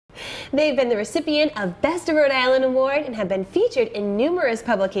They've been the recipient of Best of Rhode Island Award and have been featured in numerous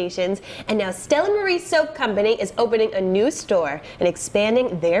publications. And now Stella Marie Soap Company is opening a new store and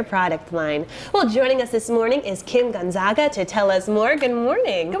expanding their product line. Well, joining us this morning is Kim Gonzaga to tell us more. Good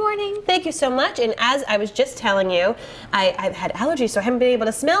morning. Good morning. Thank you so much. And as I was just telling you, I've had allergies, so I haven't been able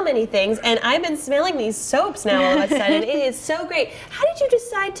to smell many things. And I've been smelling these soaps now all of a sudden. It is so great. How did you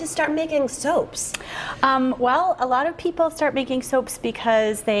decide to start making soaps? Well, a lot of people start making soaps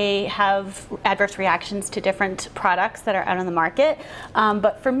because they have adverse reactions to different products that are out on the market.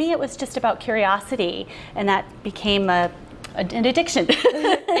 But for me, it was just about curiosity, and that became an addiction.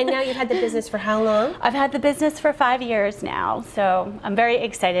 And now you've had the business for how long? I've had the business for 5 years now, so I'm very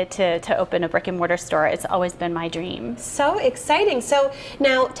excited to open a brick and mortar store. It's always been my dream. So exciting. So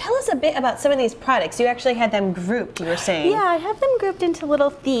now tell us a bit about some of these products. You actually had them grouped, you were saying. Yeah, I have them grouped into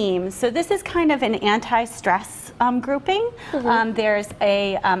little themes. So this is kind of an anti-stress grouping. There's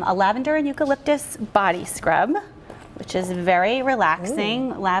a lavender and eucalyptus body scrub, which is very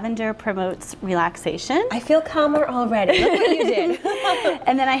relaxing. Ooh. Lavender promotes relaxation. I feel calmer already. Look what you did.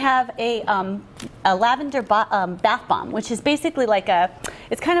 And then I have a lavender bath bomb, which is basically like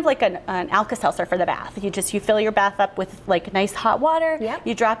it's kind of like an Alka-Seltzer for the bath. You fill your bath up with like nice hot water. Yep.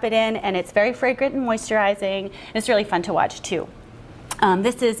 You drop it in, and it's very fragrant and moisturizing. And it's really fun to watch too.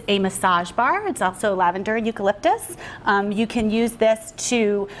 This is a massage bar. It's also lavender and eucalyptus. You can use this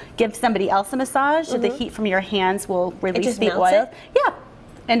to give somebody else a massage. So the heat from your hands will release the oil.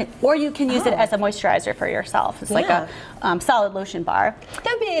 Yeah. Or you can use it as a moisturizer for yourself. It's like a solid lotion bar.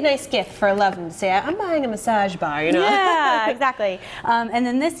 That'd be a nice gift for a loved one to say, I'm buying a massage bar, you know? Yeah, exactly. And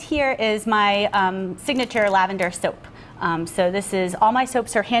then this here is my signature lavender soap. So this is, all my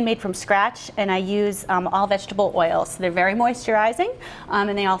soaps are handmade from scratch, and I use all vegetable oils. So they're very moisturizing,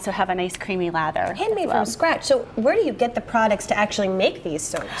 and they also have a nice creamy lather. Handmade from scratch. So where do you get the products to actually make these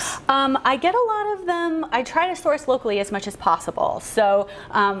soaps? I get a lot of them. I try to source locally as much as possible. So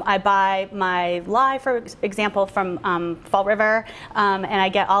I buy my lye, for example, from Fall River, and I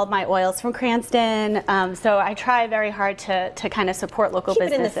get all of my oils from Cranston. So I try very hard to kind of support local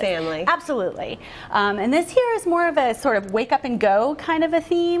businesses. Keep it in the family. Absolutely. And this here is more of a sort of wake up and go kind of a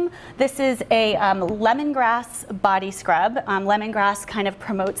theme. This is a lemongrass body scrub. Lemongrass kind of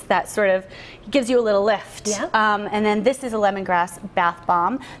promotes that sort of, gives you a little lift. Yeah. And then this is a lemongrass bath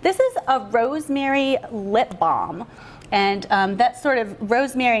bomb. This is a rosemary lip balm. And that sort of,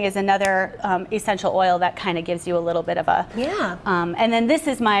 rosemary is another essential oil that kind of gives you a little bit of a, and then this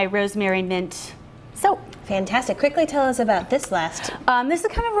is my rosemary mint soap. Fantastic. Quickly tell us about this last. This is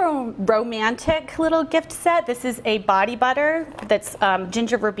kind of a romantic little gift set. This is a body butter that's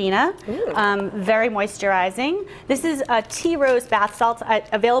ginger verbena, very moisturizing. This is a tea rose bath salt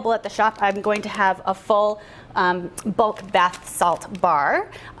available at the shop. I'm going to have a full bulk bath salt bar.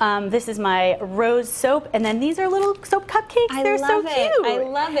 This is my rose soap, and then these are little soap cupcakes. They're so cute. I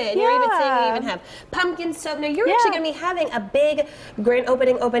love it. And you're even saying we even have pumpkin soap. Now you're actually going to be having a big grand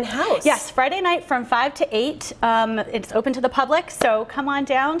open house. Yes, Friday night from 5 to 8. It's open to the public, so come on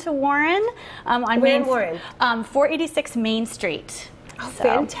down to Warren. Where in Warren? 486 Main Street. Oh,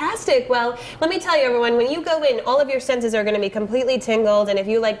 fantastic. Well, let me tell you, everyone, when you go in, all of your senses are going to be completely tingled, and if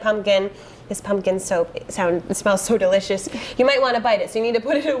you like pumpkin, this pumpkin soap, it smells so delicious. You might want to bite it, so you need to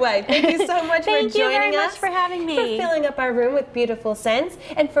put it away. Thank you so much for joining us. Thank you very much for having me. For filling up our room with beautiful scents.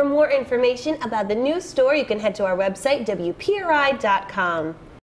 And for more information about the new store, you can head to our website, WPRI.com.